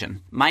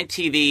television. My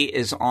TV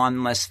is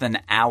on less than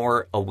an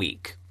hour a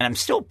week. And I'm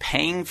still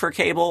paying for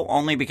cable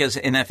only because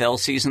NFL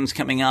season's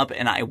coming up,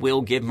 and I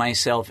will give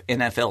myself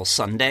NFL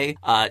Sunday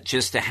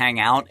just to hang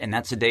out, and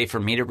that's a day for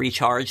me to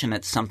recharge, and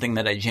it's something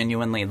that I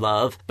genuinely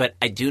love. But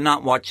I do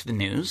not watch the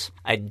news.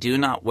 I do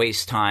not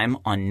waste time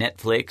on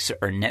Netflix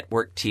or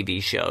network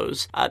TV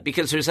shows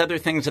because there's other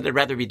things that I'd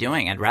rather be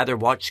doing. I'd rather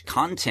watch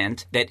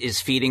content that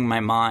is feeding my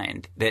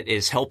mind, that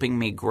is helping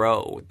me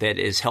grow, that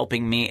is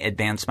helping me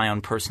advance my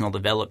own personal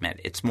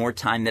development. It's more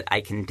time that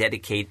I can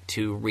dedicate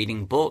to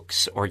reading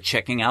books or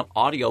checking out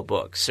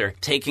audiobooks or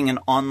taking an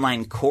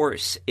online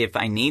course if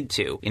I need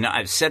to.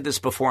 I've said this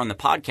before on the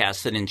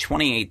podcast that in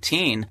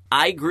 2018,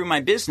 I grew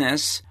my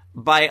business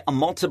by a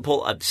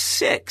multiple of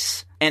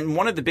 6. And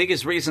one of the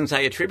biggest reasons I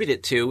attribute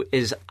it to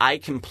is I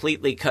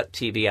completely cut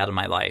TV out of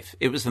my life.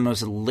 It was the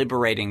most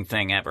liberating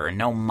thing ever.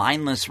 No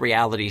mindless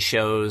reality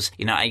shows.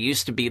 I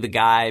used to be the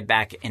guy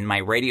back in my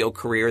radio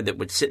career that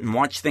would sit and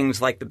watch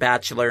things like The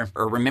Bachelor,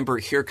 or remember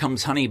Here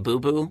Comes Honey Boo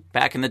Boo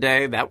back in the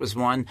day. That was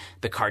one.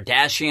 The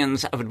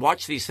Kardashians. I would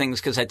watch these things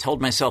because I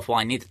told myself, well,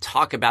 I need to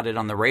talk about it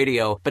on the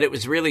radio. But it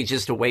was really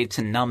just a way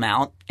to numb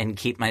out and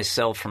keep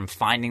myself from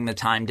finding the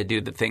time to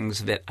do the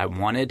things that I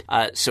wanted.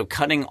 So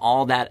cutting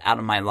all that out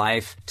of my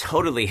life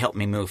totally helped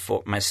me move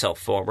myself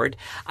forward.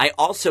 I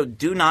also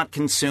do not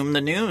consume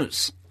the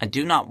news. I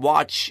do not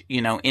watch,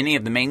 any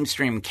of the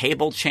mainstream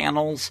cable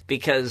channels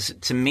because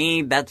to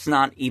me, that's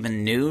not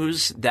even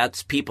news.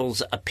 That's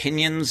people's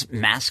opinions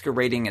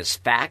masquerading as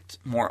fact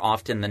more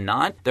often than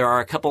not. There are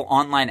a couple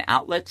online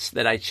outlets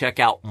that I check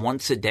out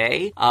once a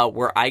day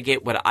where I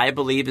get what I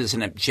believe is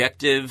an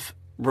objective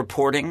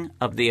reporting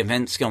of the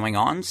events going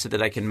on so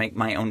that I can make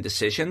my own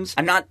decisions.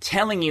 I'm not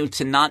telling you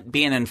to not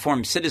be an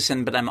informed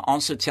citizen, but I'm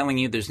also telling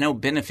you there's no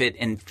benefit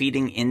in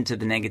feeding into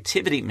the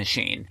negativity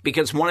machine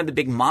because one of the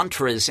big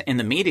mantras in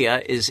the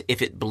media is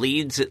if it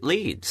bleeds, it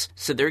leads.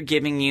 So they're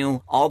giving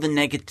you all the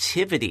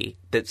negativity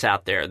that's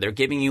out there. They're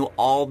giving you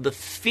all the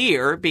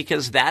fear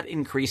because that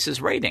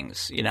increases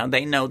ratings.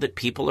 They know that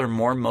people are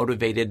more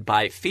motivated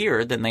by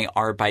fear than they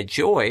are by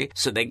joy.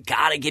 So they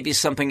gotta give you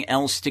something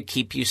else to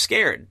keep you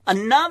scared.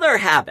 Another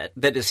habit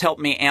that has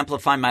helped me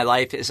amplify my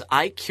life is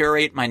I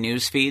curate my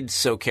news feed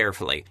so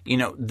carefully.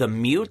 The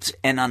mute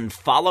and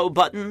unfollow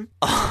button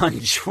on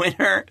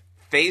Twitter,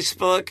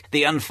 Facebook,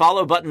 the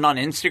unfollow button on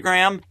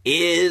Instagram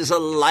is a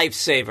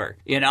lifesaver.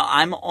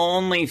 I'm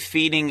only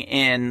feeding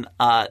in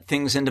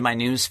things into my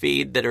news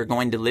feed that are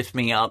going to lift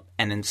me up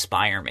and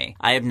inspire me.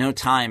 I have no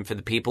time for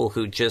the people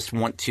who just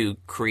want to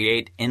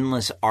create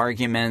endless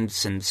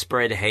arguments and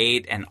spread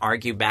hate and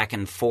argue back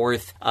and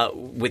forth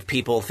with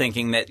people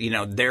thinking that,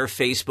 their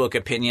Facebook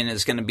opinion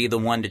is going to be the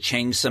one to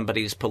change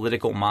somebody's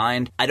political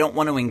mind. I don't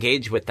want to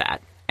engage with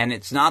that. And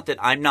it's not that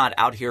I'm not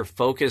out here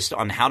focused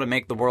on how to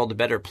make the world a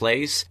better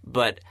place,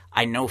 but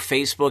I know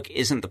Facebook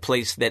isn't the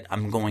place that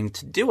I'm going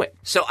to do it.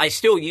 So I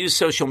still use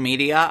social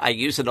media. I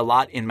use it a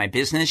lot in my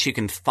business. You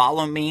can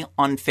follow me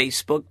on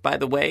Facebook, by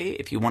the way,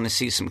 if you want to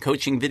see some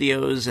coaching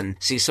videos and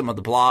see some of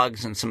the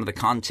blogs and some of the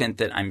content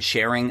that I'm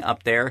sharing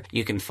up there.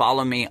 You can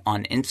follow me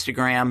on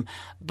Instagram,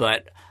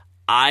 but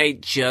I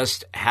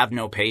just have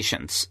no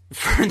patience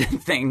for the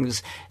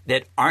things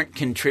that aren't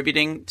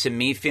contributing to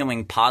me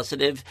feeling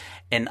positive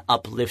and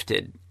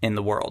uplifted in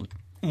the world.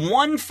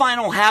 One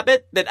final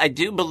habit that I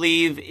do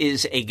believe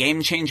is a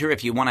game changer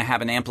if you want to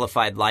have an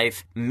amplified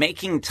life,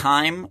 making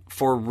time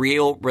for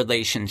real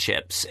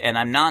relationships. And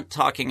I'm not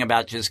talking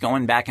about just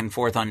going back and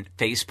forth on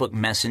Facebook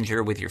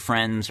Messenger with your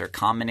friends or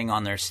commenting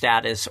on their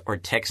status or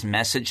text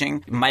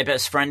messaging. My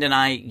best friend and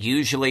I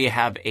usually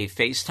have a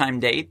FaceTime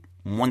date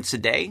once a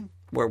day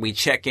where we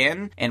check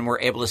in and we're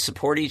able to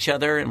support each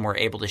other and we're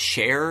able to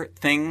share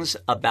things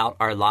about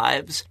our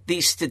lives.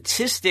 The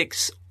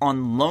statistics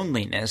on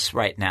loneliness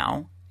right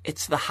now,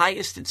 it's the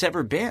highest it's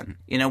ever been.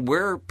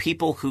 We're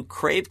people who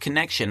crave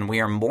connection. We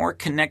are more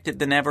connected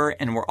than ever,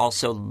 and we're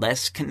also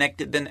less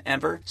connected than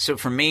ever. So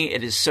for me,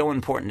 it is so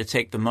important to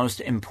take the most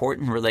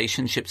important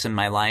relationships in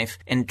my life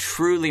and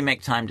truly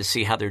make time to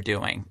see how they're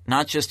doing.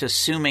 Not just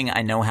assuming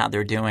I know how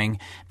they're doing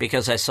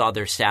because I saw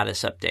their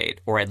status update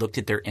or I looked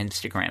at their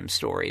Instagram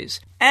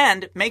stories.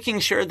 And making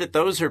sure that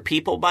those are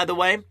people, by the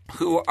way,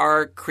 who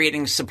are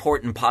creating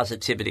support and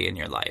positivity in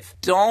your life.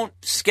 Don't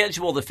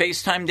schedule the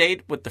FaceTime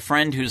date with the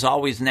friend who's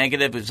always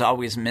negative, who's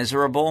always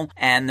miserable,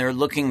 and they're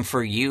looking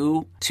for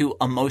you to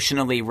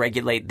emotionally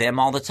regulate them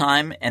all the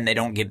time, and they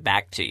don't get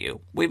back to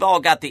you. We've all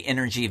got the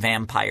energy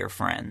vampire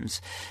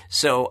friends.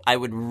 So I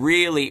would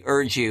really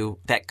urge you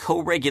that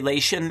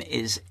co-regulation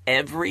is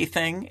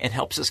everything. It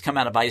helps us come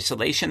out of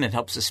isolation. It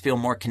helps us feel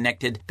more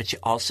connected, but you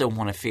also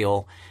want to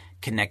feel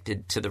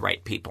connected to the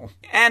right people.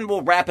 And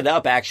we'll wrap it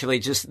up, actually.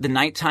 Just the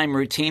nighttime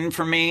routine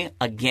for me.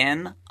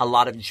 Again, a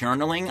lot of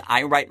journaling.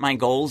 I write my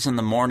goals in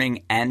the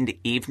morning and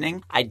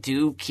evening. I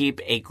do keep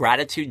a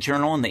gratitude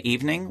journal in the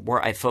evening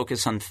where I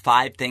focus on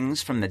 5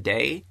 things from the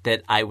day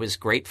that I was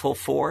grateful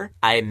for.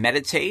 I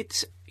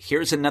meditate.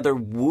 Here's another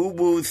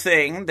woo-woo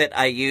thing that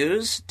I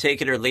use.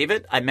 Take it or leave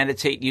it. I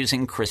meditate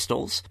using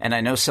crystals. And I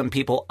know some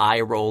people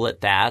eye roll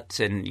at that.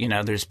 And,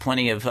 there's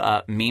plenty of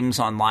memes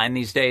online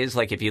these days.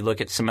 Like if you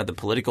look at some of the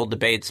political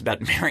debates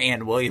about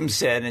Marianne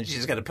Williamson and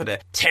she's going to put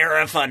a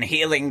tariff on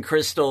healing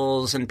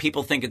crystals and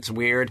people think it's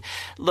weird.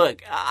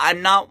 Look,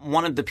 I'm not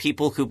one of the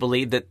people who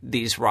believe that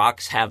these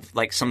rocks have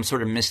like some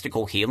sort of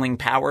mystical healing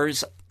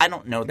powers. I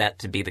don't know that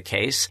to be the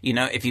case.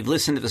 If you've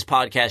listened to this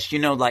podcast,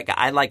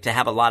 I like to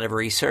have a lot of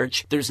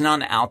research. There's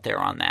none out there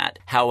on that.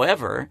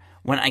 However,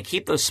 when I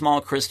keep those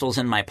small crystals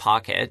in my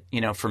pocket,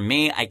 for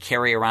me, I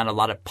carry around a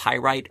lot of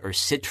pyrite or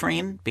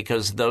citrine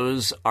because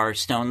those are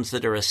stones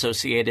that are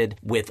associated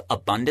with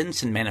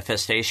abundance and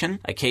manifestation.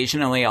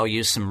 Occasionally, I'll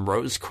use some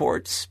rose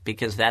quartz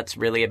because that's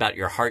really about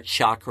your heart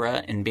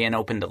chakra and being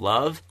open to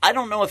love. I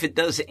don't know if it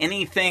does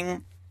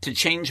anything to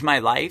change my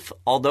life,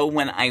 although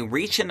when I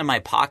reach into my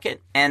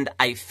pocket and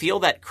I feel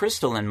that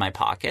crystal in my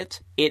pocket,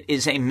 it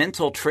is a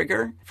mental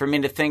trigger for me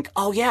to think,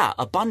 oh yeah,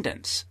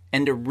 abundance.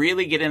 And to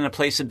really get in a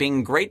place of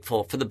being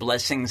grateful for the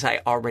blessings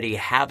I already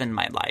have in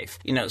my life.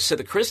 So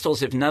the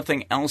crystals, if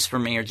nothing else for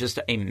me, are just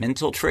a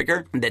mental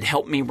trigger that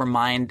help me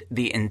remind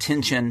the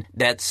intention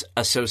that's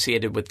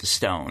associated with the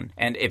stone.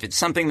 And if it's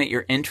something that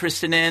you're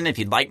interested in, if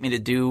you'd like me to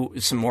do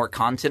some more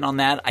content on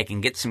that, I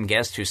can get some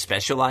guests who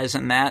specialize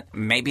in that.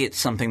 Maybe it's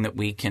something that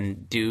we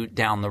can do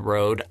down the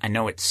road. I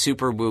know it's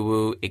super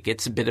woo-woo. It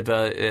gets a bit of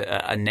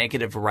a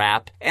negative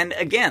rap. And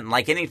again,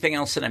 like anything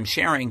else that I'm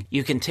sharing,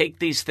 you can take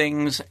these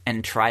things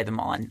and try them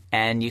on,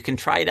 and you can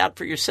try it out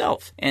for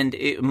yourself. And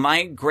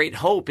my great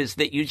hope is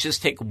that you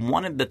just take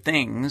one of the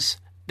things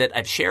that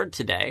I've shared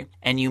today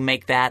and you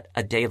make that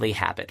a daily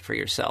habit for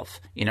yourself.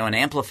 An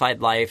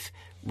amplified life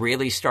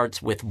really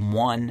starts with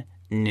one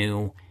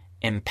new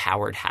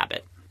empowered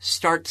habit.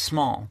 Start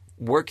small.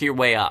 Work your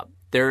way up.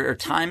 There are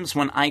times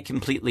when I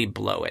completely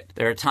blow it.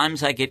 There are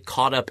times I get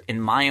caught up in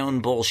my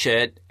own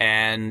bullshit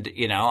and,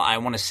 I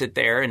want to sit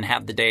there and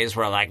have the days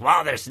where I'm like,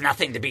 well, there's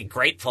nothing to be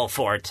grateful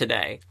for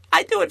today.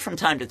 I do it from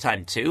time to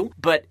time too,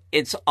 but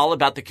it's all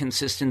about the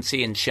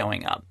consistency and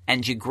showing up.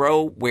 And you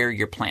grow where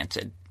you're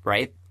planted,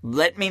 right?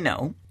 Let me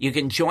know. You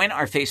can join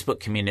our Facebook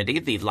community,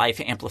 the Life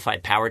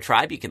Amplified Power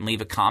Tribe. You can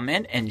leave a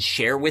comment and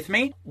share with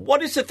me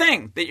what is the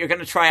thing that you're going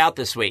to try out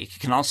this week.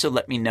 You can also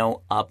let me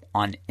know up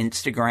on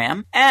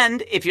Instagram.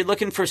 And if you're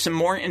looking for some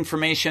more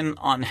information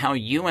on how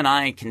you and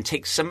I can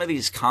take some of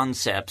these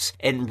concepts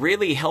and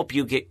really help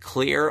you get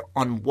clear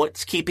on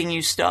what's keeping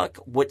you stuck,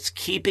 what's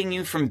keeping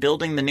you from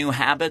building the new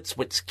habits,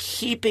 what's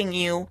keeping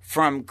you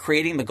from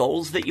creating the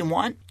goals that you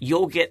want,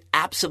 you'll get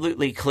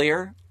absolutely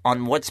clear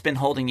on what's been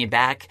holding you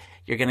back.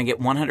 You're going to get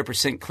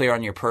 100% clear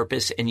on your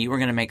purpose, and you are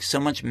going to make so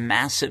much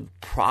massive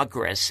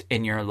progress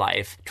in your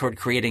life toward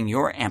creating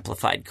your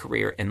amplified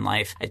career in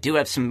life. I do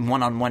have some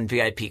one-on-one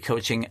VIP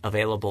coaching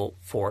available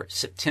for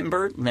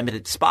September,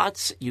 limited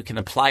spots. You can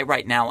apply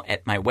right now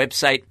at my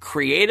website,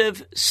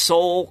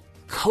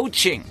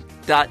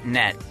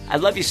 creativesoulcoaching.net. I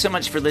love you so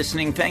much for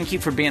listening. Thank you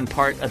for being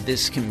part of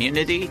this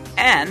community,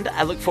 and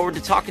I look forward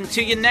to talking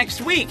to you next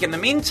week. In the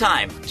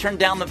meantime, turn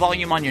down the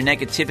volume on your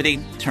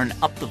negativity, turn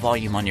up the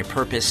volume on your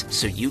purpose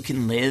so you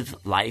can live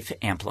life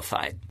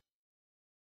amplified.